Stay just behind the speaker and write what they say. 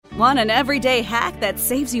Want an everyday hack that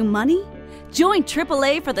saves you money? Join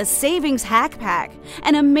AAA for the Savings Hack Pack,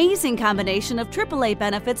 an amazing combination of AAA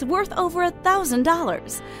benefits worth over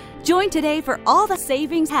 $1,000. Join today for all the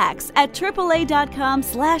savings hacks at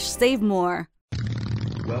AAA.com/save-more.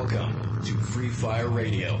 Welcome to Free Fire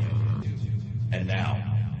Radio. And now,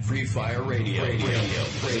 Free Fire Radio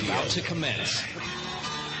is about to commence.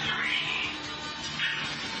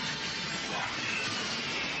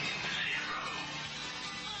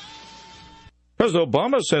 President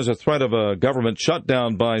Obama says a threat of a government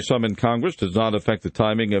shutdown by some in Congress does not affect the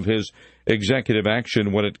timing of his executive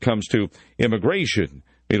action when it comes to immigration.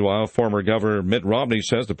 Meanwhile, former Governor Mitt Romney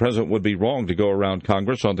says the president would be wrong to go around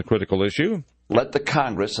Congress on the critical issue. Let the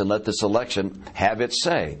Congress and let this election have its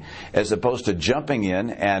say, as opposed to jumping in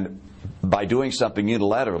and by doing something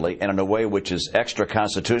unilaterally and in a way which is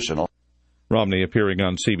extra-constitutional. Romney appearing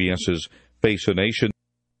on CBS's Face the Nation.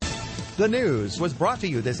 The news was brought to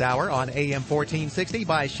you this hour on AM 1460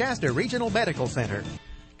 by Shasta Regional Medical Center.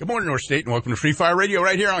 Good morning, North State, and welcome to Free Fire Radio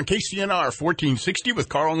right here on KCNR 1460 with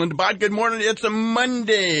Carl and Linda Bott. Good morning. It's a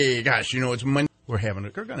Monday. Gosh, it's Monday. We're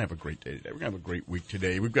going to have a great day today. We're going to have a great week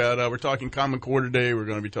today. We're talking Common Core today. We're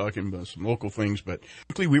going to be talking about some local things. But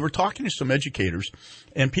we were talking to some educators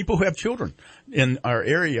and people who have children in our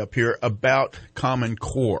area up here about Common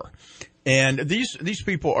Core. And these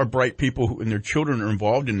people are bright people and their children are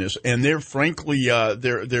involved in this. And they're frankly,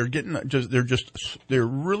 they're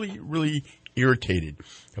really, really irritated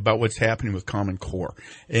about what's happening with Common Core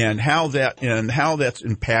and how that's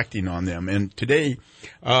impacting on them. And today,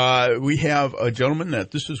 we have a gentleman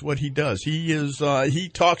that this is what he does. He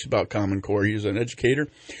talks about Common Core. He's an educator.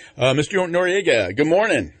 Mr. Noriega, good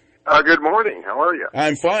morning. Good morning. How are you?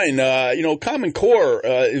 I'm fine. Common Core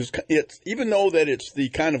it's even though that it's the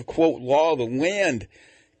kind of quote law of the land.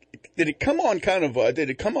 Did it come on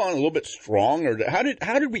a little bit strong, or how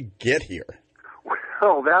did we get here?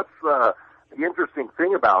 Well, that's the interesting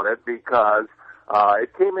thing about it, because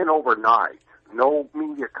it came in overnight. No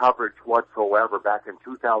media coverage whatsoever back in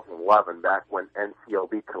 2011, back when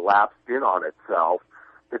NCLB collapsed in on itself.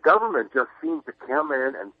 The government just seemed to come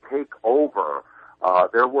in and take over.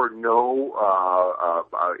 There were no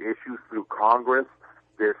issues through Congress.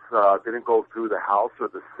 This didn't go through the House or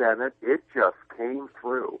the Senate. It just came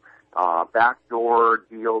through. Backdoor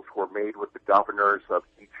deals were made with the governors of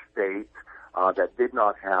each state that did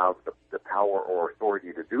not have the power or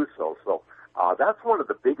authority to do so. So that's one of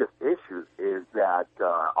the biggest issues, is that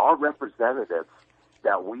our representatives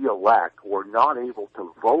that we elect were not able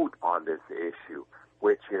to vote on this issue,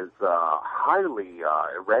 which is highly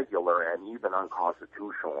irregular and even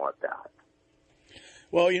unconstitutional at that.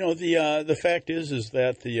 Well, the fact is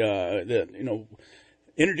that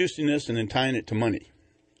introducing this and then tying it to money,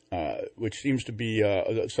 which seems to be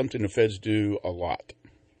something the feds do a lot.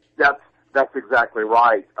 That's exactly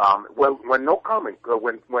right. When No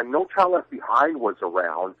Child Left Behind was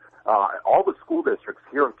around, all the school districts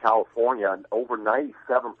here in California, and over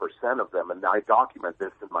 97% of them, and I document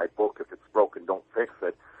this in my book, If It's Broken, Don't Fix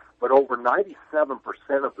It, but over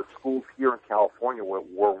 97% of the schools here in California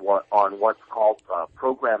were on what's called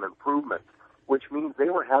program improvements, which means they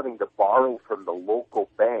were having to borrow from the local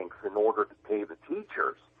banks in order to pay the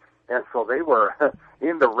teachers. And so they were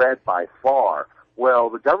in the red by far. Well,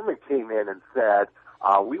 the government came in and said,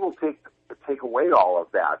 we will take away all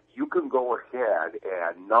of that. You can go ahead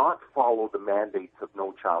and not follow the mandates of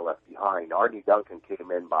No Child Left Behind. Arnie Duncan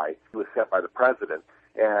came in he was set by the president,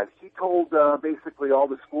 and he told basically all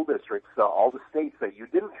the school districts, all the states, that you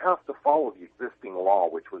didn't have to follow the existing law,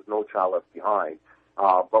 which was No Child Left Behind.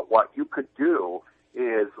 But what you could do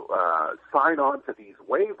is sign on to these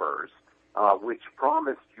waivers, which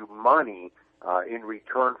promised you money in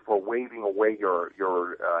return for waiving away your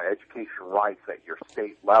education rights at your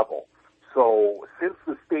state level. So since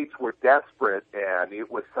the states were desperate, and it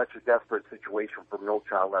was such a desperate situation from No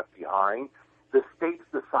Child Left Behind, the states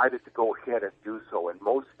decided to go ahead and do so, and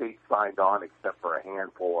most states signed on except for a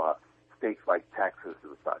handful of states like Texas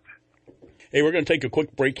and such. Hey, we're going to take a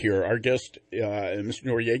quick break here. Our guest, Mr.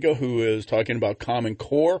 Noriega, who is talking about Common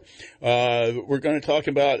Core. We're going to talk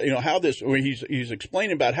about, how he's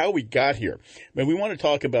explaining about how we got here. But we want to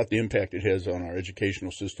talk about the impact it has on our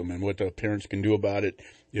educational system and what the parents can do about it,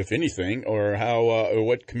 if anything, or or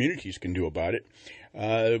what communities can do about it.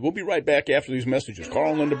 We'll be right back after these messages.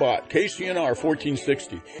 Carl and Linda Bott, KCNR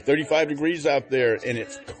 1460. 35 degrees out there, and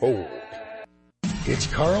it's cold. It's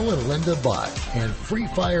Carl and Linda Bott and Free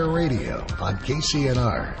Fire Radio on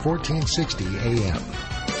KCNR 1460 AM.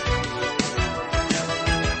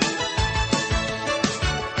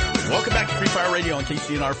 Welcome back to Free Fire Radio on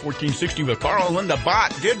KCNR 1460 with Carl and Linda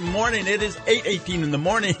Bott. Good morning. It is 8:18 in the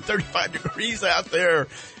morning, 35 degrees out there.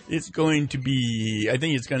 It's going to be, I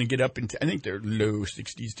think it's going to get up into, I think they're low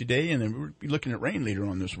 60s today, and then we'll be looking at rain later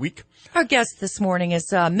on this week. Our guest this morning is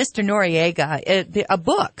Mr. Noriega, a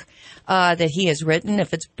book that he has written.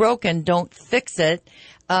 If it's broken, don't fix it.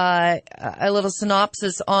 A little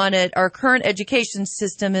synopsis on it. Our current education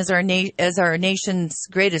system is our nation's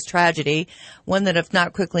greatest tragedy, one that, if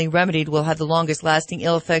not quickly remedied, will have the longest lasting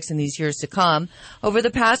ill effects in these years to come. Over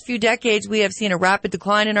the past few decades, we have seen a rapid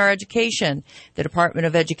decline in our education. The Department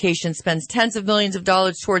of Education spends tens of millions of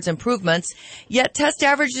dollars towards improvements, yet test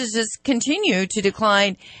averages continue to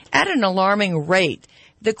decline at an alarming rate.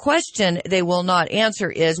 The question they will not answer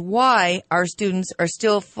is why our students are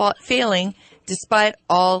still failing despite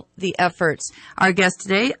all the efforts. Our guest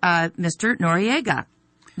today, Mr. Noriega.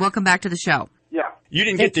 Welcome back to the show. Yeah. You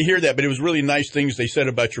didn't get to hear that, but it was really nice things they said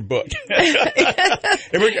about your book.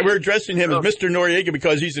 And we're addressing him as Mr. Noriega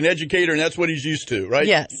because he's an educator, and that's what he's used to, right?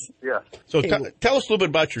 Yeah. So tell us a little bit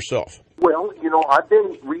about yourself. Well, I've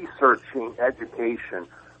been researching education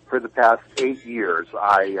for the past 8 years.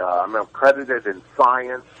 I'm accredited in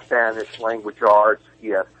science, Spanish language arts,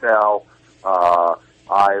 ESL.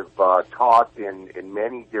 I've taught in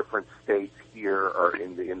many different states here, or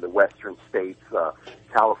in the western states,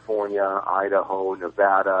 California, Idaho,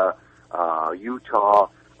 Nevada, Utah.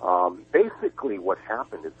 Basically, what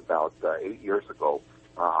happened is about 8 years ago,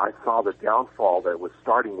 I saw the downfall that was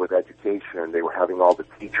starting with education. They were having all the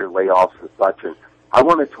teacher layoffs and such, and I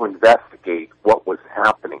wanted to investigate what was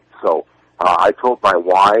happening. So I told my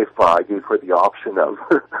wife, I gave her the option of,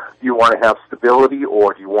 do you want to have stability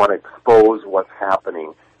or do you want to expose what's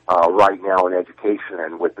happening right now in education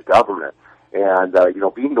and with the government? And,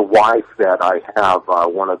 being the wife that I have,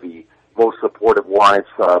 one of the most supportive wives,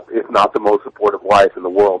 if not the most supportive wife in the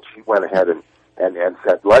world, she went ahead and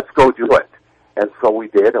said, let's go do it. And so we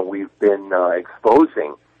did, and we've been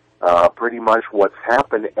exposing pretty much what's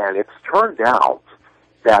happened, and it's turned out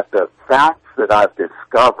that the facts that I've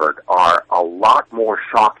discovered are a lot more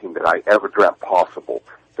shocking than I ever dreamt possible.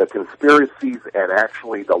 The conspiracies and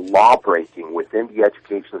actually the law-breaking within the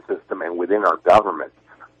education system and within our government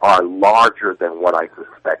are larger than what I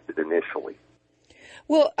suspected initially.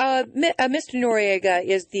 Well, Mr. Noriega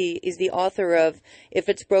is the author of If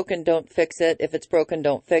It's Broken, Don't Fix It, If It's Broken,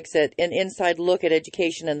 Don't Fix It, an inside look at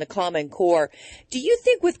education and the Common Core. Do you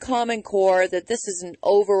think with Common Core that this is an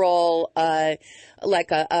overall,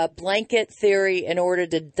 like a blanket theory in order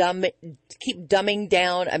to keep dumbing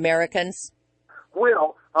down Americans?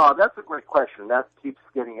 Well, that's a great question. That keeps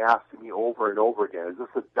getting asked to me over and over again. Is this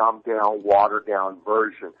a dumbed-down, watered-down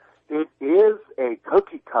version? It is a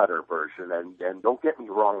cookie-cutter version, and don't get me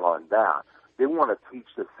wrong on that. They want to teach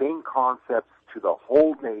the same concepts to the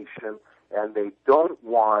whole nation, and they don't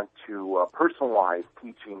want to personalize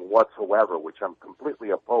teaching whatsoever, which I'm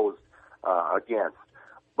completely opposed against.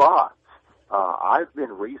 But I've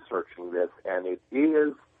been researching this, and it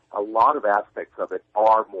is, a lot of aspects of it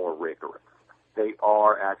are more rigorous. They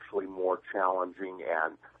are actually more challenging,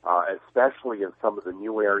 and especially in some of the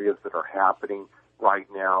new areas that are happening right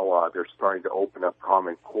now, they're starting to open up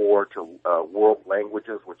Common Core to world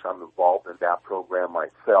languages, which I'm involved in that program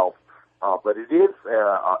myself. But it is,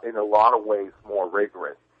 in a lot of ways, more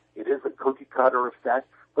rigorous. It is a cookie-cutter effect,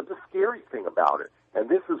 but the scary thing about it, and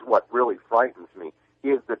this is what really frightens me,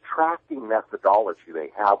 is the tracking methodology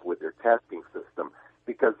they have with their testing system,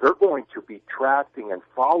 because they're going to be tracking and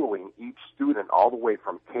following each student all the way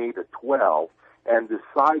from K to 12 and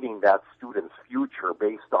deciding that student's future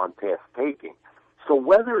based on test taking. So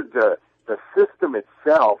whether the system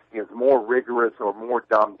itself is more rigorous or more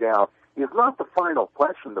dumbed down is not the final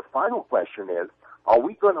question. The final question is, are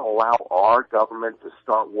we going to allow our government to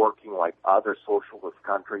start working like other socialist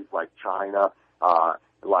countries like China,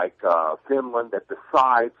 like Finland, that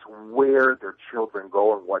decides where their children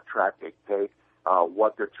go and what track they take,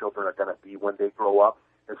 what their children are going to be when they grow up?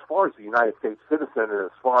 As far as the United States citizen and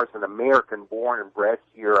as far as an American born and bred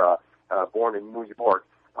here, born in New York,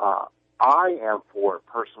 I am for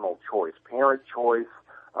personal choice, parent choice,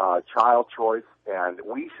 child choice, and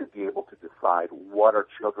we should be able to decide what our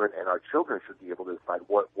children, and our children should be able to decide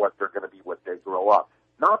what they're going to be when they grow up,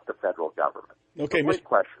 not the federal government. Okay, great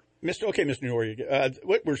question. Mr. Noriega,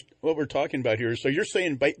 what we're talking about here is, so you're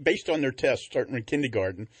saying based on their tests starting in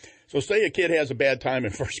kindergarten, so say a kid has a bad time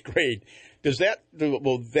in first grade,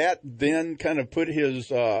 will that then kind of put his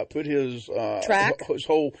track,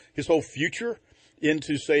 his whole future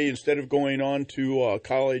into, say, instead of going on to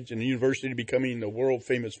college and university, becoming a world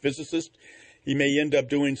famous physicist, he may end up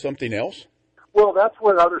doing something else? Well, that's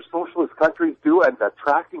what other socialist countries do, and the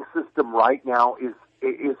tracking system right now is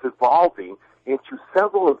evolving into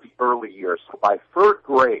several of the early years. So by third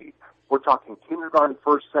grade, we're talking kindergarten,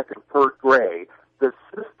 first, second, third grade, the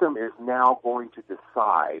system is now going to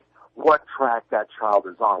decide what track that child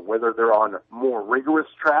is on, whether they're on a more rigorous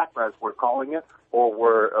track, as we're calling it, or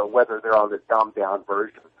whether they're on the dumbed-down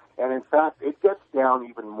version. And in fact, it gets down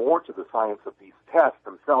even more to the science of these tests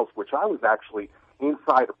themselves, which I was actually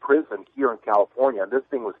inside a prison here in California. And this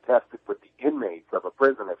thing was tested with the inmates of a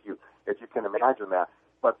prison, if you can imagine that.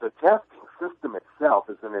 But the testing system itself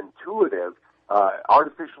is an intuitive,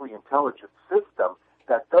 artificially intelligent system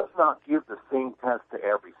that does not give the same test to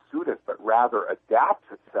every student, but rather adapts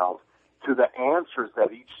itself to the answers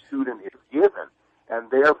that each student is given.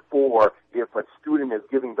 And therefore, if a student is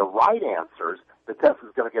giving the right answers, the test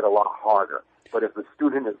is going to get a lot harder. But if the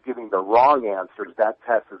student is giving the wrong answers, that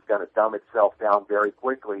test is going to dumb itself down very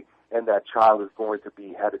quickly, and that child is going to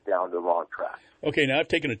be headed down the wrong track. Okay, now I've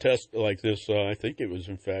taken a test like this. I think it was,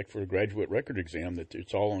 in fact, for a graduate record exam, that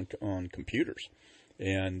it's all on computers.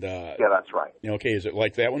 And yeah, that's right. Okay, is it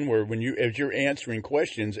like that one where as you're answering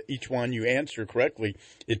questions, each one you answer correctly,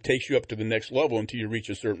 it takes you up to the next level until you reach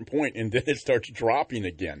a certain point, and then it starts dropping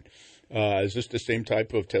again? Is this the same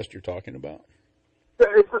type of test you're talking about?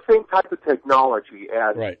 It's the same type of technology,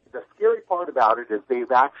 and right. The scary part about it is the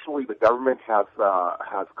government has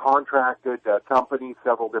contracted companies,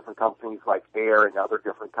 several different companies like AIR and other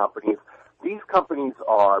different companies. These companies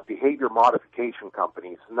are behavior modification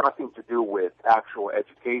companies, nothing to do with actual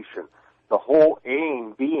education. The whole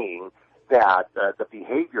aim being that the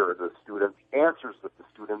behavior of the student, the answers of the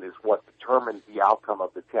student, is what determines the outcome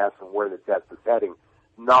of the test and where the test is heading,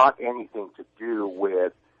 not anything to do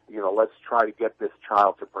with, let's try to get this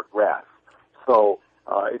child to progress. So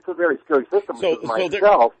it's a very scary system. I'm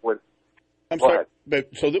sorry, but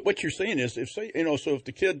what you're saying is, if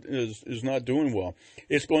the kid is not doing well,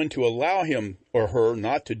 it's going to allow him or her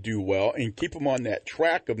not to do well and keep them on that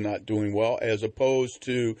track of not doing well, as opposed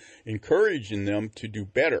to encouraging them to do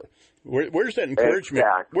better. Where's that encouragement?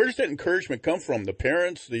 Exactly. Where does that encouragement come from? The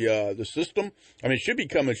parents, the system? I mean, it should be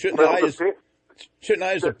coming. Shouldn't I, as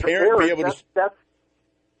a parent, be able to?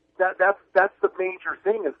 That's the major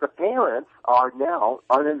thing, is the parents are now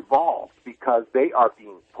uninvolved because they are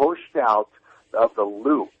being pushed out of the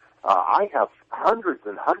loop. I have hundreds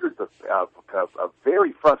and hundreds of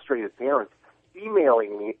very frustrated parents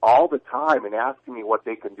emailing me all the time and asking me what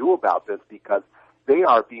they can do about this, because they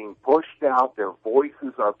are being pushed out, their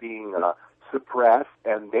voices are being suppressed,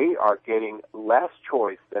 and they are getting less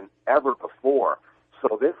choice than ever before.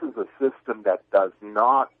 So this is a system that does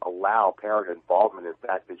not allow parent involvement. In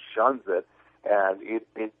fact, it shuns it, and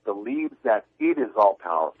it believes that it is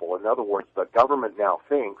all-powerful. In other words, the government now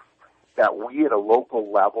thinks that we at a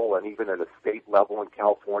local level and even at a state level in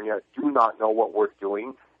California do not know what we're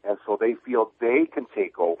doing, and so they feel they can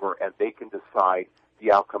take over and they can decide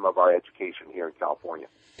the outcome of our education here in California.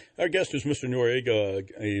 Our guest is Mr. Noriega.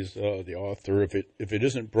 He's the author of If It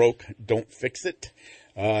Isn't Broke, Don't Fix It.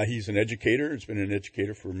 He's an educator. He's been an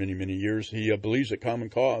educator for many, many years. He believes that Common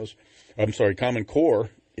Core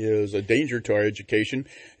is a danger to our education,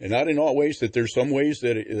 and not in all ways. That there's some ways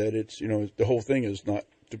that it's the whole thing is not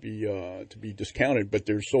to be discounted, but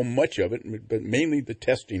there's so much of it, but mainly the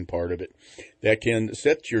testing part of it, that can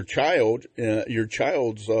set your child's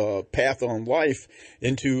path on life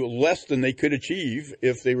into less than they could achieve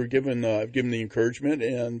if they were given the encouragement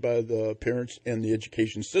and by the parents and the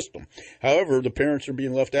education system. However, the parents are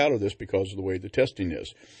being left out of this because of the way the testing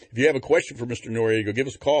is. If you have a question for Mr. Noriega, give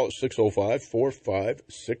us a call at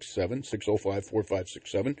 605-4567,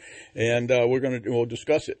 605-4567, and we'll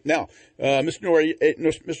discuss it. Now, Mr.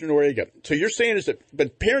 Noriega, so you're saying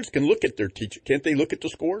but parents can look at their teacher, can't they look at the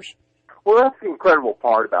scores? Well, that's the incredible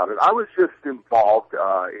part about it. I was just involved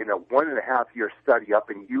in a 1.5-year study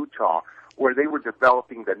up in Utah where they were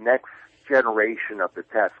developing the next generation of the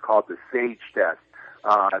test called the SAGE test.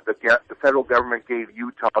 The federal government gave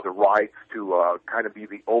Utah the rights to kind of be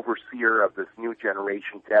the overseer of this new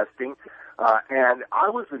generation testing. And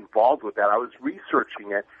I was involved with that. I was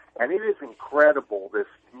researching it, and it is incredible, this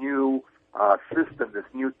new system, this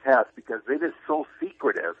new test, because it is so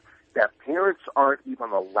secretive that parents aren't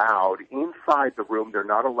even allowed inside the room. They're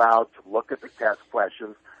not allowed to look at the test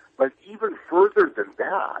questions. But even further than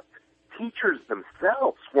that, teachers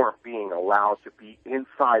themselves weren't being allowed to be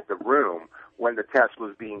inside the room when the test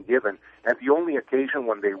was being given. And the only occasion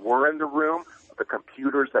when they were in the room, the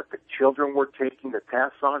computers that the children were taking the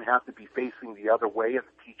tests on had to be facing the other way, and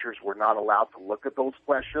the teachers were not allowed to look at those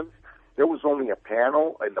questions. There was only a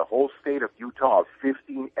panel in the whole state of Utah of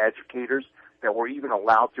 15 educators that we're even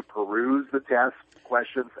allowed to peruse the test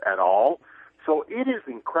questions at all. So it is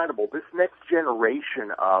incredible. This next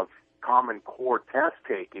generation of Common Core test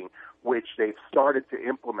taking, which they've started to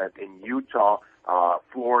implement in Utah,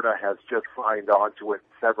 Florida has just signed on to it.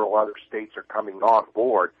 Several other states are coming on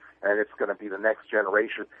board, and it's going to be the next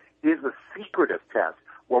generation, is a secretive test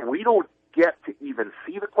where we don't get to even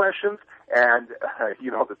see the questions, and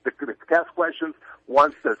the test questions,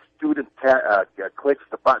 once the student clicks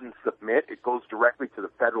the button submit, it goes directly to the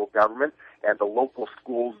federal government, and the local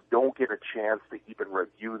schools don't get a chance to even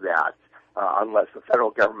review that unless the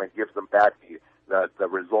federal government gives them back the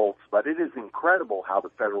results. But it is incredible how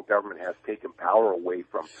the federal government has taken power away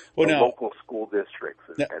from local school districts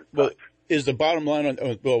and such. Is the bottom line on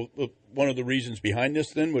one of the reasons behind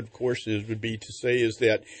this then would be to say is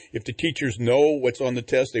that if the teachers know what's on the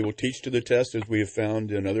test, they will teach to the test, as we have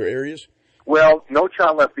found in other areas? Well, No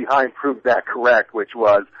Child Left Behind proved that correct, which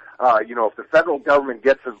was, if the federal government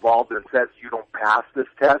gets involved and says you don't pass this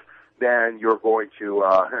test, then you're going to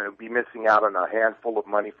be missing out on a handful of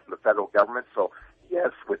money from the federal government. So,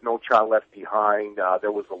 yes, with No Child Left Behind,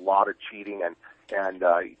 there was a lot of cheating and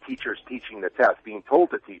teachers teaching the test, being told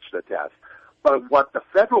to teach the test. But what the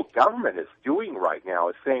federal government is doing right now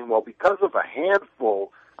is saying, well, because of a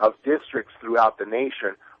handful of districts throughout the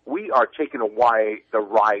nation, we are taking away the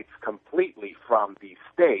rights completely from the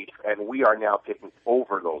states, and we are now taking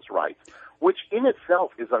over those rights, which in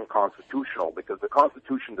itself is unconstitutional because the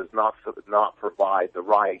Constitution does not provide the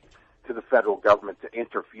right to the federal government to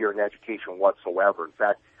interfere in education whatsoever. In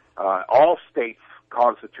fact, all states'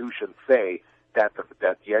 constitutions say that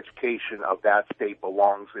the education of that state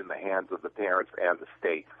belongs in the hands of the parents and the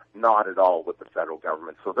state, not at all with the federal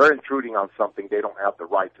government. So they're intruding on something they don't have the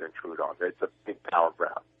right to intrude on. It's a big power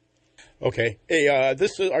grab. Okay. Hey,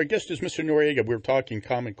 our guest is Mr. Noriega. We're talking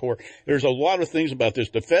Common Core. There's a lot of things about this.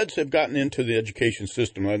 The feds have gotten into the education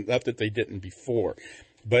system, not that they didn't before.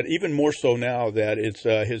 But even more so now that it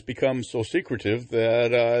has become so secretive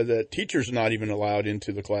that teachers are not even allowed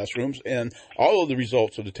into the classrooms, and all of the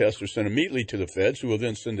results of the tests are sent immediately to the feds, who will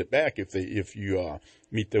then send it back if you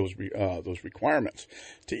meet those requirements.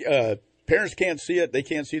 Parents can't see it; they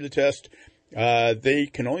can't see the test.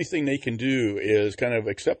 Only thing they can do is kind of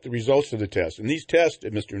accept the results of the test. And these tests,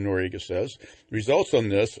 Mr. Noriega says, the results on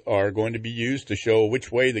this are going to be used to show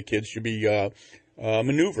which way the kids should be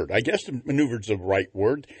maneuvered. I guess maneuvered's the right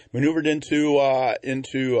word. Maneuvered into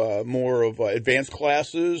more of advanced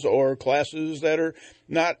classes or classes that are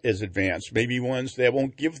not as advanced. Maybe ones that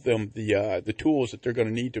won't give them the tools that they're going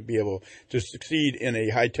to need to be able to succeed in a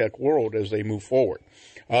high-tech world as they move forward.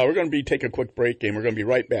 We're going to take a quick break, and we're going to be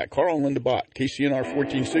right back. Carl and Linda Bott, KCNR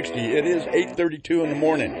 1460. It is 8:32 in the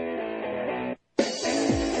morning.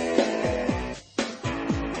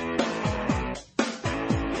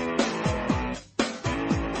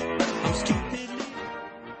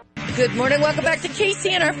 Good morning. Welcome back to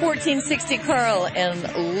KCNR 1460. Carl and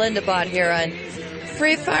Linda Bott here on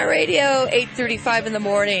Free Fire Radio, 8:35 in the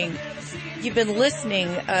morning. You've been listening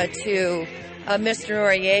to Mr.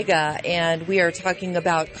 Noriega, and we are talking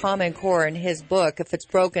about Common Core in his book, If It's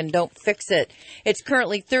Broken, Don't Fix It. It's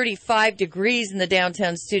currently 35 degrees in the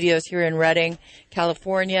downtown studios here in Redding,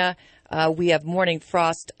 California. We have morning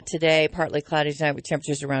frost today, partly cloudy tonight with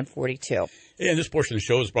temperatures around 42. And this portion of the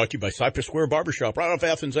show is brought to you by Cypress Square Barbershop, right off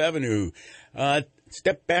Athens Avenue.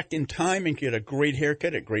 Step back in time and get a great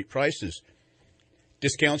haircut at great prices.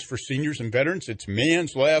 Discounts for seniors and veterans. It's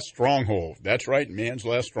man's last stronghold. That's right, man's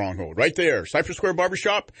last stronghold. Right there, Cypress Square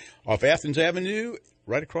Barbershop off Athens Avenue,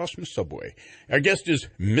 right across from the subway. Our guest is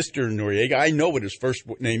Mr. Noriega. I know what his first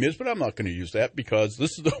name is, but I'm not going to use that because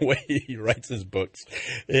this is the way he writes his books,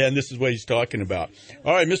 and this is what he's talking about.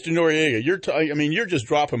 All right, Mr. Noriega, you're just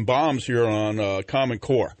dropping bombs here on Common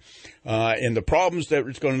Core. And the problems that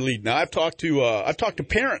it's going to lead. Now, I've talked to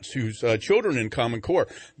parents whose children in Common Core.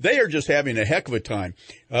 They are just having a heck of a time.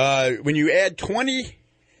 When you add 20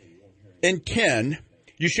 and 10,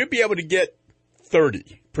 you should be able to get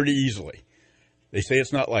 30 pretty easly. They say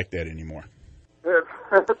it's not like that anymore.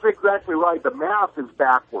 That's exactly right. The math is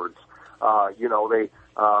backwards. 4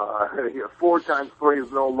 times 3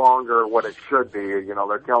 is no longer what it should be.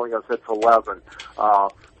 They're telling us it's 11.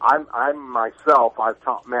 I've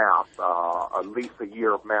taught math, at least a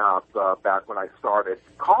year of math back when I started.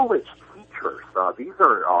 College teachers, these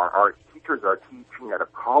are our teachers are teaching at a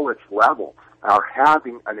college level, are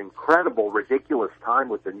having an incredible, ridiculous time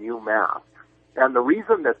with the new math. And the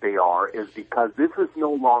reason that they are is because this is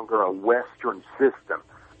no longer a Western system,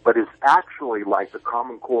 but is actually, like the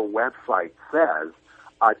Common Core website says,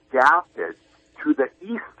 adapted to the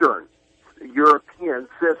Eastern European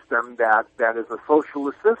system that is a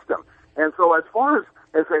socialist system. And so as far as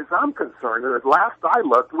I'm concerned, and as last I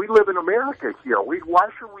looked, we live in America here. Why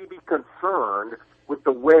should we be concerned with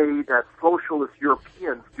the way that socialist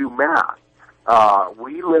Europeans do math?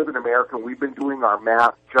 We live in America. We've been doing our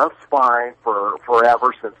math just fine for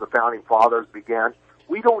forever since the founding fathers began.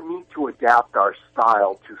 We don't need to adapt our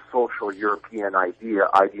style to social European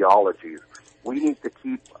ideologies. We need to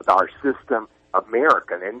keep our system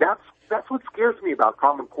American, and that's what scares me about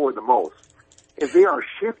Common Core the most. Is they are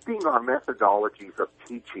shifting our methodologies of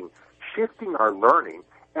teaching, shifting our learning,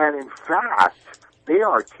 and in fact, they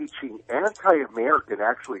are teaching anti-American,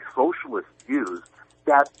 actually socialist views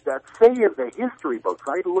that say in the history books.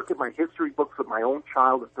 I look at my history books of my own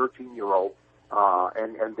child, a 13-year-old,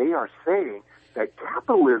 and they are saying that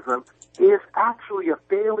capitalism is actually a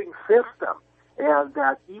failing system, and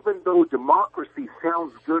that even though democracy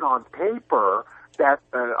sounds good on paper, that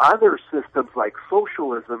other systems like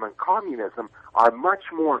socialism and communism are much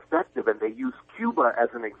more effective, and they use Cuba as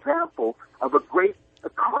an example of a great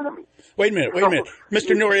economy. Wait a minute,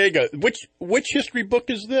 Mr. Noriega, which history book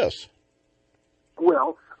is this?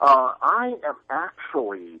 Well, I am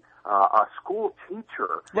actually a school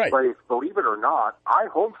teacher, right. But believe it or not, I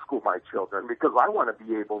homeschool my children because I want to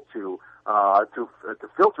be able to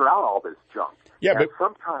filter out all this junk. Yeah, and but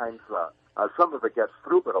sometimes some of it gets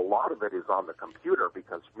through, but a lot of it is on the computer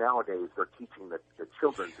because nowadays they're teaching the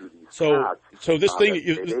children through these pads. So this thing,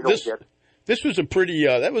 this was a pretty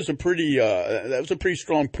that was a pretty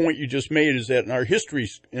strong point you just made. Is that in our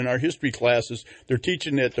history classes they're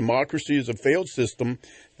teaching that democracy is a failed system,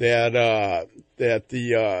 that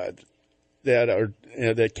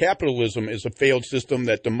capitalism is a failed system,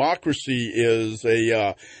 that democracy is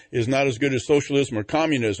not as good as socialism or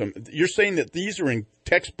communism. You're saying that these are in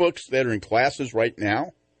textbooks that are in classes right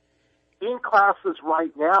now? In classes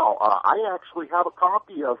right now. I actually have a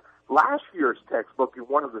copy of last year's textbook in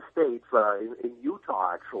one of the states, in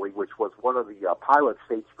Utah actually, which was one of the pilot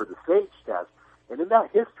states for the SAGE test. And in that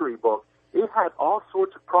history book, it had all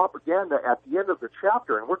sorts of propaganda at the end of the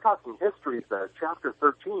chapter, and we're talking history, chapter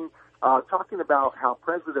 13, talking about how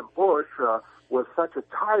President Bush was such a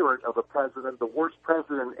tyrant of a president, the worst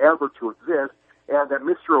president ever to exist, and that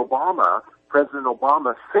Mr. Obama, President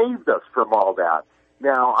Obama, saved us from all that.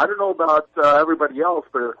 Now, I don't know about everybody else,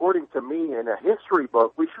 but according to me, in a history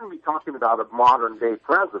book, we shouldn't be talking about a modern-day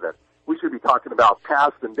president. We should be talking about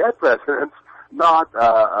past and dead presidents, not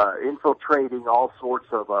infiltrating all sorts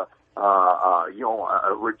of a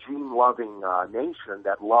regime-loving nation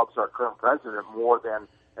that loves our current president more than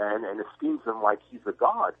and esteems him like he's a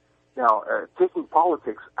god. Now, taking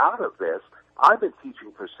politics out of this, I've been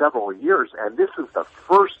teaching for several years, and this is the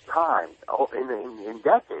first time in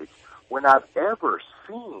decades when I've ever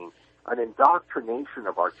seen an indoctrination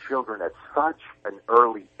of our children at such an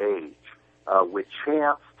early age, with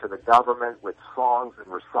chants to the government, with songs and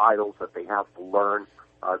recitals that they have to learn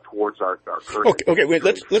towards our current. Okay, wait.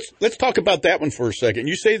 Let's talk about that one for a second.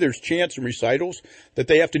 You say there's chants and recitals that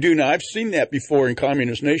they have to do. Now, I've seen that before in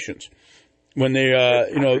communist nations when they,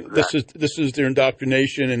 this is their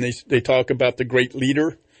indoctrination, and they talk about the great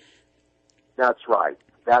leader. That's right.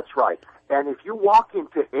 And if you walk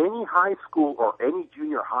into any high school or any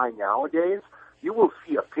junior high nowadays, you will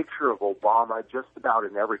see a picture of Obama just about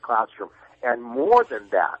in every classroom. And more than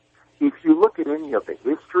that, if you look at any of the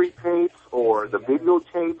history tapes or the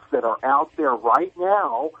videotapes that are out there right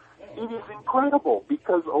now, it is incredible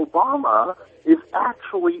because Obama is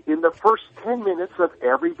actually in the first 10 minutes of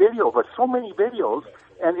every video, but so many videos,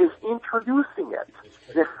 and is introducing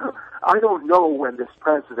it. I don't know when this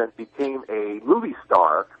president became a movie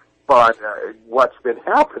star, but what's been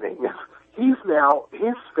happening is his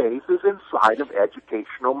face is inside of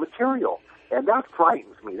educational material. And that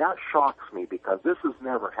frightens me. That shocks me because this has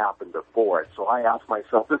never happened before. So I ask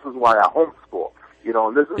myself, this is why I homeschool.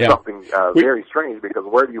 And this is something very strange because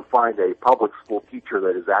where do you find a public school teacher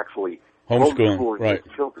that is actually homeschooling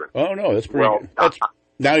his children? Oh, no, that's pretty good.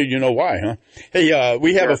 Now you know why, huh? Hey,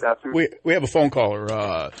 we have a phone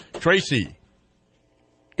caller, Tracy.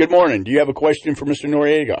 Good morning. Do you have a question for Mr.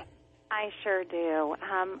 Noriega? I sure do.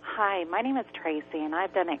 Hi, my name is Tracy, and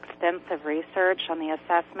I've done extensive research on the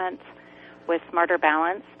assessments with Smarter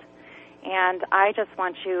Balanced, and I just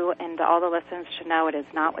want you and all the listeners to know it is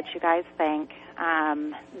not what you guys think.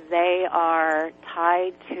 They are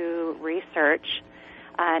tied to research,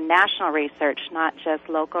 national research, not just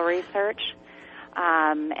local research,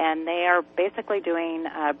 and they are basically doing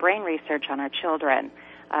brain research on our children.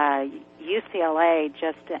 UCLA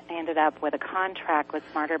just ended up with a contract with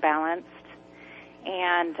Smarter Balanced,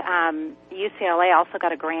 and UCLA also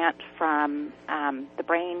got a grant from the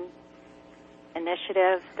Brain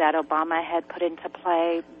initiative that Obama had put into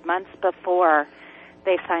play months before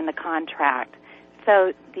they signed the contract.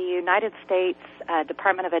 So the United States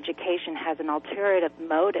Department of Education has an ulterior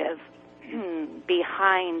motive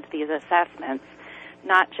behind these assessments,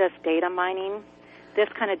 not just data mining. This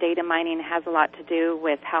kind of data mining has a lot to do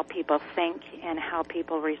with how people think and how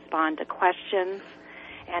people respond to questions,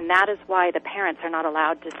 and that is why the parents are not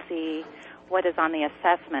allowed to see what is on the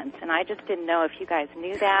assessment. And I just didn't know if you guys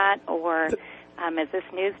knew that, or is this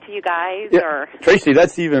news to you guys? Yeah, or Tracy,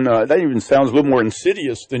 that's even that even sounds a little more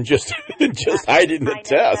insidious than just hiding the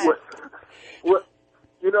test. Well,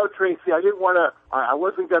 you know, Tracy, I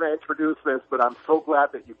wasn't going to introduce this, but I'm so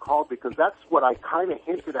glad that you called, because that's what I kind of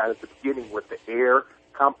hinted at the beginning with the Air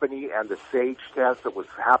Company and the SAGE test that was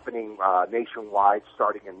happening nationwide,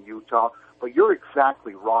 starting in Utah. But you're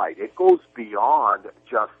exactly right. It goes beyond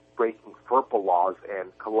just breaking FERPA laws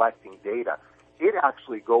and collecting data. It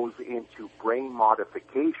actually goes into brain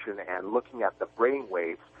modification and looking at the brain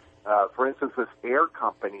waves. For instance, this Air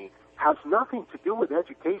Company has nothing to do with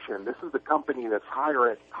education. This is the company that's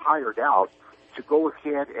hired out to go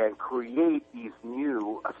ahead and create these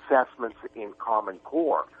new assessments in Common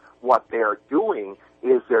Core. What they're doing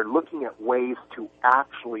is they're looking at ways to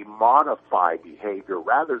actually modify behavior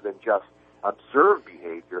rather than just observe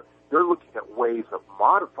behavior. They're looking at ways of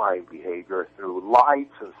modifying behavior through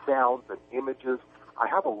lights and sounds and images. I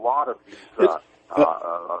have a lot of these,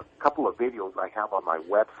 a couple of videos I have on my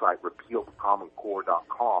website,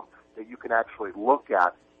 repealthecommoncore.com, that you can actually look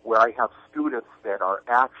at, where I have students that are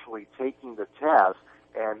actually taking the test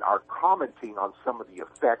and are commenting on some of the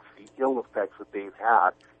effects, the ill effects that they've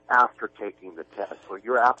had after taking the test. So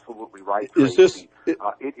you're absolutely right, Tracy.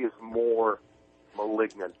 It is more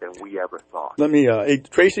malignant than we ever thought. Let me,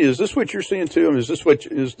 Tracy, is this what you're seeing too? I mean, is this what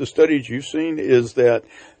is the studies you've seen? Is that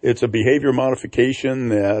it's a behavior modification,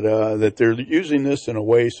 that they're using this in a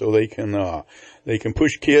way so they can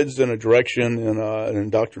push kids in a direction in an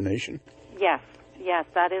indoctrination? Yes,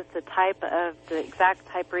 that is the exact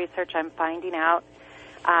type of research I'm finding out,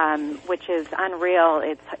 which is unreal.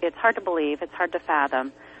 It's hard to believe. It's hard to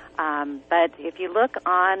fathom. But if you look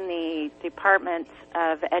on the Department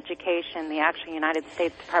of Education, the actual United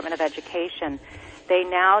States Department of Education, they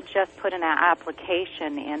now just put an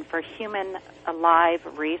application in for human alive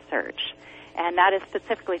research. And that is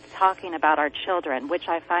specifically talking about our children, which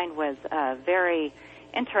I find was very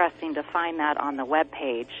interesting to find that on the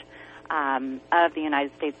webpage of the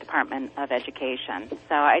United States Department of Education.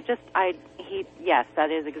 So yes,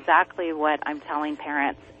 that is exactly what I'm telling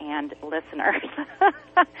parents and listeners.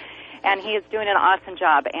 And he is doing an awesome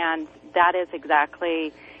job, and that is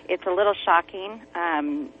exactly, it's a little shocking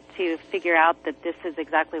to figure out that this is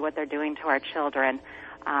exactly what they're doing to our children.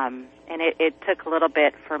 And it took a little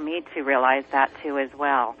bit for me to realize that too as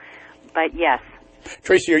well. But yes.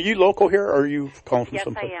 Tracy, are you local here, or are you calling from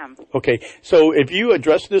someplace? Yes, I am. Okay. So have you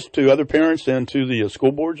addressed this to other parents and to the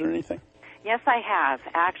school boards or anything? Yes, I have.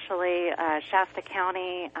 Actually, Shasta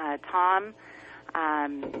County, Tom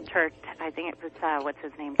Turk, I think it was, what's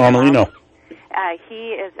his name? Amelino.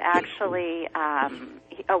 He is actually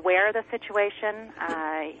aware of the situation.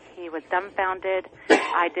 He was dumbfounded.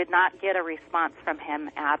 I did not get a response from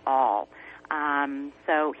him at all.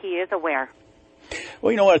 So he is aware.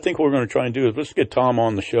 Well, you know what I think we're going to try and do is let's get Tom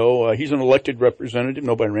on the show. He's an elected representative.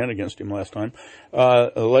 Nobody ran against him last time.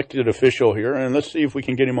 Elected official here. And let's see if we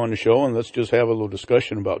can get him on the show, and let's just have a little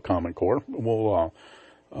discussion about Common Core. We'll,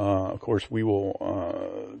 of course, we will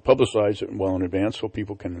publicize it well in advance so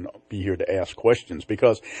people can be here to ask questions.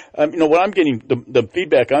 Because, you know, what I'm getting, the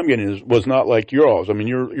feedback I'm getting was not like yours. I mean,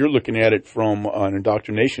 you're looking at it from an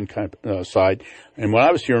indoctrination kind of, side. And what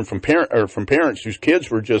I was hearing from parents whose kids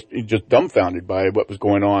were just dumbfounded by what was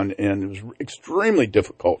going on, and it was extremely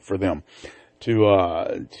difficult for them to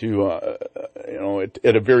you know,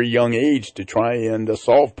 at a very young age to try and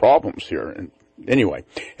solve problems here. And anyway,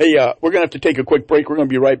 hey, we're going to have to take a quick break. We're going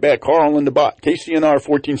to be right back. Carl and Linda Bott, KCNR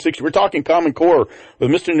 1460. We're talking Common Core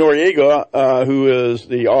with Mr. Noriega, who is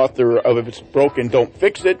the author of If It's Broken, Don't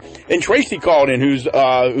Fix It. And Tracy called in, who's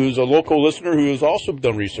a local listener who has also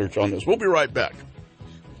done research on this. We'll be right back.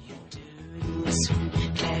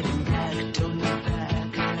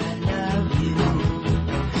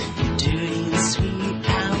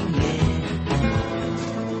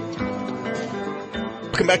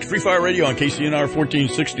 Welcome back to Free Fire Radio on KCNR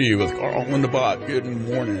 1460 with Carl and Linda Bott. Good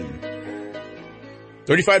morning.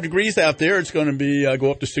 35 degrees out there. It's going to be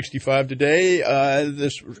go up to 65 today.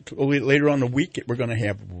 Later on in the week, we're going to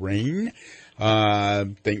have rain.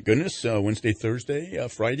 Thank goodness. Wednesday, Thursday,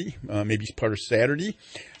 Friday, maybe part of Saturday.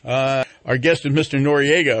 Our guest is Mr.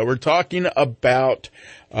 Noriega. We're talking about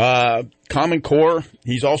Common Core.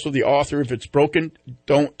 He's also the author of It's Broken,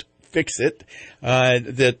 Don't Fix It.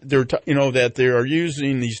 That they are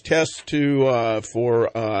using these tests for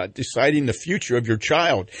deciding the future of your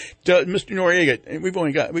child. Mr. Noriega,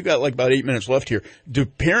 we've got like about 8 minutes left here.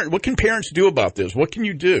 What can parents do about this? What can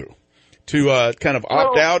you do to kind of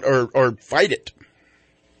opt out or fight it?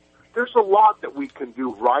 There's a lot that we can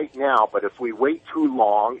do right now, but if we wait too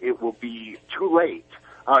long, it will be too late.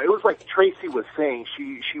 It was like Tracy was saying.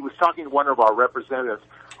 She was talking to one of our representatives.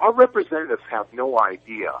 Our representatives have no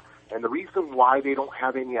idea. And the reason why they don't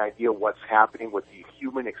have any idea what's happening with the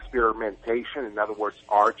human experimentation, in other words,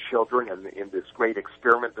 our children and in this great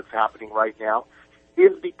experiment that's happening right now,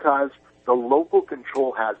 is because the local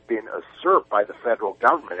control has been usurped by the federal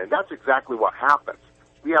government. And that's exactly what happens.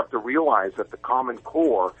 We have to realize that the Common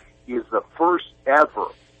Core is the first ever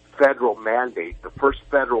federal mandate, the first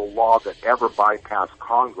federal law that ever bypassed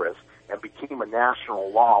Congress and became a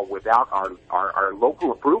national law without our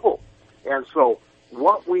local approval. And so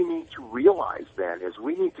what we need to realize then is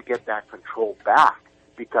we need to get that control back,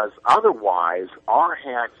 because otherwise our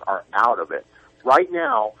hands are out of it. Right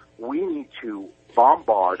now, we need to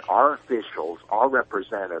bombard our officials, our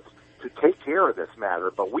representatives, to take care of this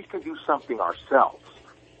matter, but we can do something ourselves,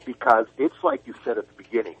 because it's like you said at the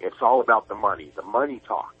beginning, it's all about the money. The money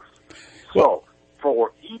talks. So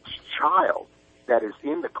for each child that is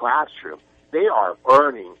in the classroom, they are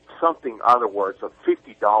earning something, in other words, of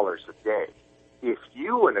 $50 a day. If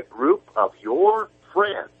you and a group of your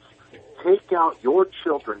friends take out your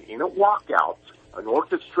children in a walkout, an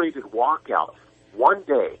orchestrated walkout, one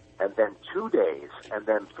day and then 2 days and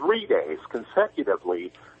then 3 days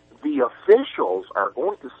consecutively, the officials are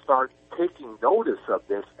going to start taking notice of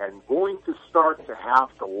this and going to start to have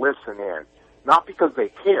to listen in, not because they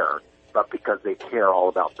care, but because they care all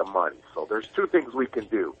about the money. So there's two things we can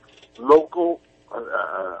do. Local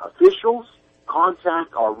officials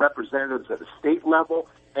contact our representatives at the state level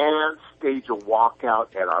and stage a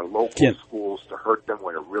walkout at our local schools to hurt them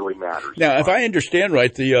when it really matters. Now, if I understand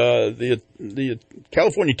right, the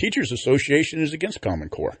California Teachers Association is against Common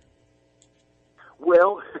Core.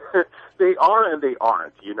 Well, they are and they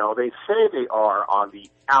aren't. You know, they say they are on the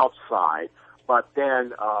outside, but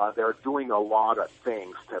then they're doing a lot of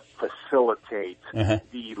things to facilitate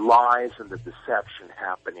the lies and the deception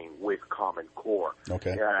happening with Common Core.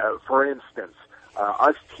 Okay. For instance,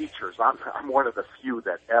 us teachers, I'm one of the few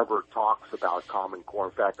that ever talks about Common Core.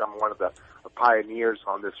 In fact, I'm one of the pioneers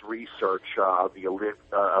on this research of the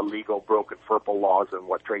illegal broken FERPA laws and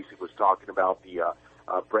what Tracy was talking about, the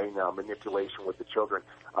brain manipulation with the children.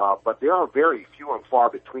 But there are very few and far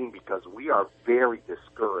between, because we are very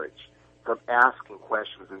discouraged from asking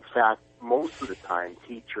questions. In fact, most of the time,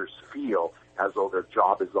 teachers feel as though their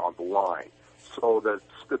job is on the line. So the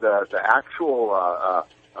actual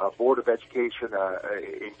Board of Education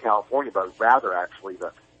in California, but rather actually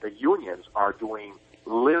the unions are doing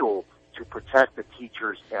little to protect the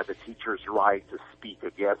teachers and the teachers' right to speak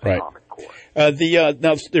against Common Core.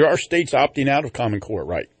 Now, there are states opting out of Common Core,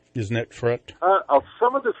 right? Isn't that correct?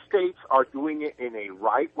 Some of the states are doing it in a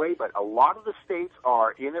right way, but a lot of the states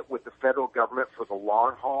are in it with the federal government for the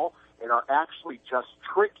long haul and are actually just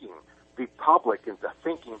tricking the public into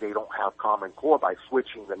thinking they don't have Common Core by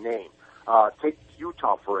switching the name. Take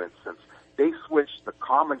Utah, for instance. They switched the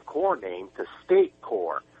Common Core name to State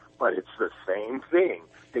Core, but it's the same thing.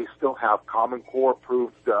 They still have Common Core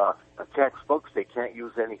approved textbooks. They can't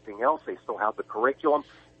use anything else. They still have the curriculum.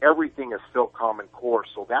 Everything is still Common Core.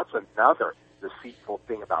 So that's another deceitful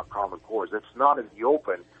thing about Common Core. It's not in the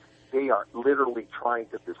open. They are literally trying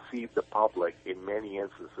to deceive the public in many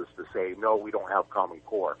instances to say, no, we don't have Common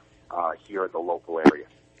Core here in the local area.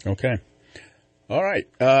 Okay. All right.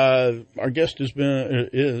 Our guest is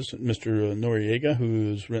Mr. Noriega,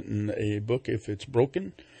 who's written a book, If It's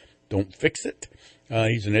Broken, Don't Fix It.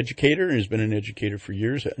 He's an educator, and he's been an educator for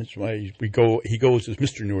years. That's why he goes as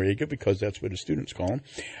Mr. Noriega, because that's what his students call him.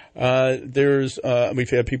 We've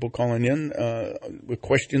had people calling in with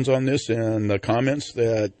questions on this and comments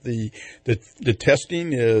that the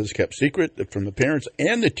testing is kept secret from the parents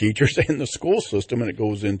and the teachers and the school system, and it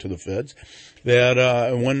goes into the feds. That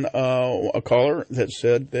a caller that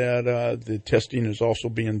said that the testing is also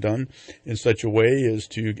being done in such a way as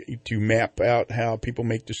to map out how people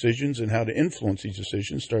make decisions and how to influence these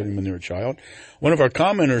decisions, starting when they're a child. One of our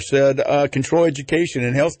commenters said, control education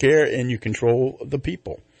and healthcare, and you control the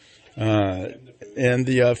people. And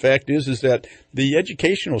the fact is that the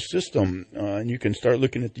educational system, and you can start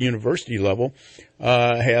looking at the university level,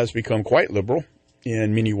 has become quite liberal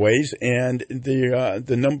in many ways, and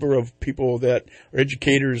the number of people that are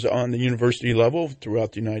educators on the university level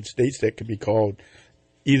throughout the United States that could be called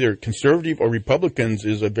either conservative or Republicans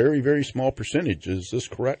is a very, very small percentage. Is this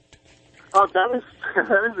correct? That is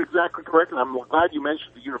exactly correct, and I'm glad you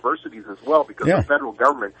mentioned the universities as well, because the federal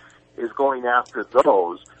government is going after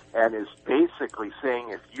those and is basically saying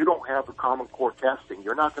if you don't have the Common Core testing,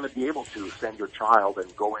 you're not going to be able to send your child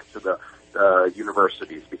and go into the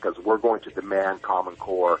universities, because we're going to demand Common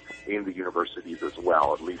Core in the universities as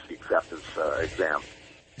well, at least the acceptance exam.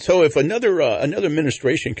 So if another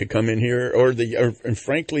administration could come in here, and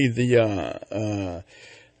frankly the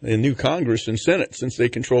new Congress and Senate, since they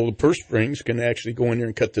control the purse strings, can actually go in there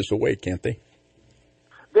and cut this away, can't they?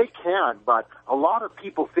 They can, but a lot of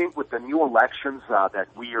people think with the new elections that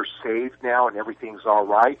we are saved now and everything's all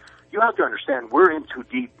right. You have to understand, we're in too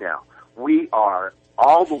deep now. We are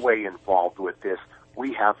all the way involved with this.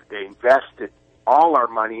 We have invested all our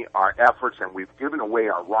money, our efforts, and we've given away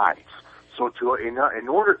our rights. So in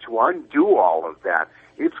order to undo all of that,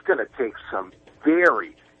 it's going to take some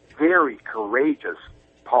very, very courageous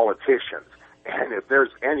politicians. And if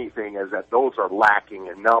there's anything, is that those are lacking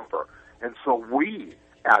in number. And so we,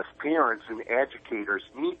 as parents and educators,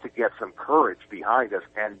 need to get some courage behind us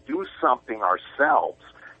and do something ourselves.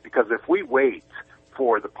 Because if we wait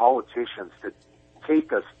for the politicians to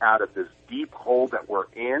take us out of this deep hole that we're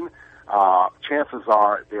in, chances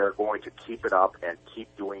are they're going to keep it up and keep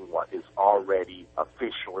doing what is already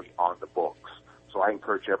officially on the books. So I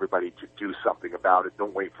encourage everybody to do something about it.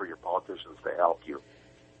 Don't wait for your politicians to help you.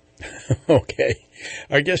 Okay.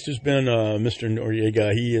 Our guest has been Mr.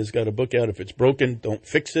 Noriega. He has got a book out, If It's Broken, Don't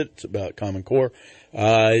Fix It. It's about Common Core.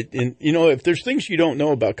 And, you know, if there's things you don't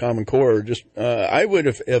know about Common Core, just I would,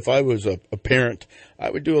 if I was a parent,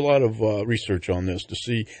 I would do a lot of research on this to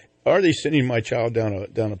see, are they sending my child down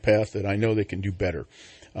a path that I know they can do better?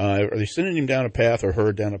 Are they sending him down a path or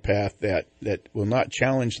her down a path that will not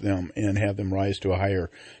challenge them and have them rise to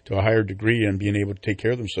a higher degree and being able to take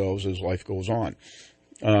care of themselves as life goes on?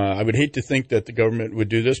 I would hate to think that the government would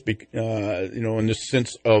do this, in the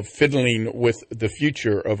sense of fiddling with the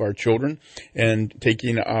future of our children and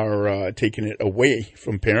taking it away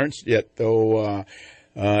from parents. Yet, though,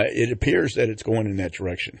 it appears that it's going in that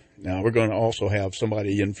direction. Now, we're going to also have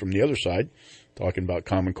somebody in from the other side talking about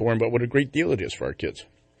Common Core and about what a great deal it is for our kids.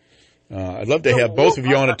 I'd love to have both of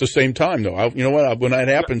you on at the same time, though. You know what? When that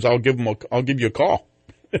happens, I'll give you a call.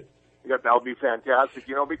 Yeah, that would be fantastic,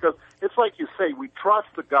 because it's like you say, we trust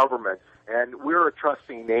the government, and we're a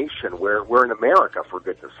trusting nation. We're in America, for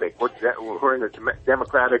goodness sake. We're in a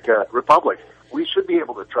democratic republic. We should be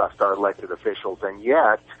able to trust our elected officials, and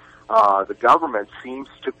yet the government seems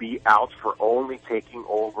to be out for only taking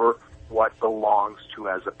over what belongs to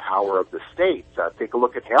as a power of the state. Take a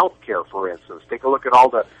look at health care, for instance. Take a look at all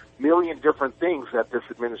the million different things that this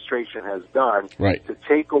administration has done to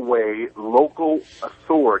take away local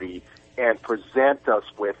authority and present us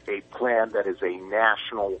with a plan that is a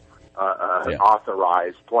national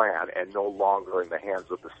authorized plan and no longer in the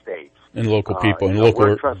hands of the states. And local people.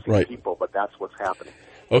 We're trusting people, but that's what's happening.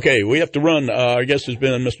 Okay, we have to run. Our guest has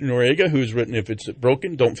been Mr. Noriega, who's written If It's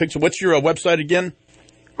Broken, Don't Fix It. What's your website again?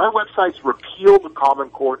 My website's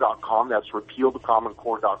repealthecommoncore.com. That's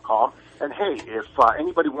repealthecommoncore.com. And hey, if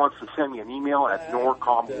anybody wants to send me an email at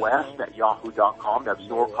norcomwest@yahoo.com, that's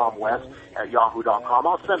norcomwest@yahoo.com,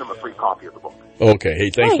 I'll send them a free copy of the book. Okay,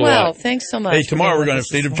 hey, thanks a lot. Wow, thanks so much. Hey, tomorrow we're going to have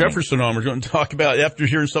State of Jefferson on. We're going to talk about, after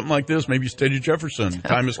hearing something like this, maybe State of Jefferson.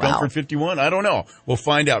 Time has come for 51. I don't know. We'll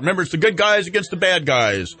find out. Remember, it's the good guys against the bad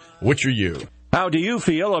guys. Which are you? How do you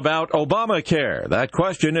feel about Obamacare? That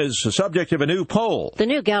question is the subject of a new poll. The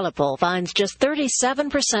new Gallup poll finds just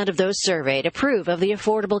 37% of those surveyed approve of the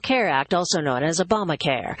Affordable Care Act, also known as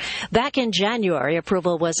Obamacare. Back in January,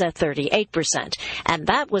 approval was at 38%, and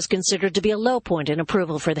that was considered to be a low point in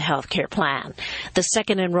approval for the health care plan. The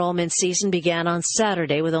second enrollment season began on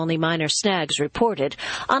Saturday with only minor snags reported,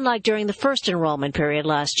 unlike during the first enrollment period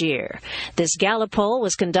last year. This Gallup poll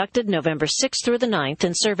was conducted November 6th through the 9th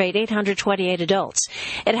and surveyed 828 adults.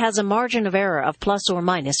 It has a margin of error of plus or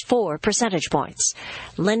minus 4 percentage points.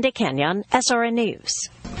 Linda Kenyon, SRN News.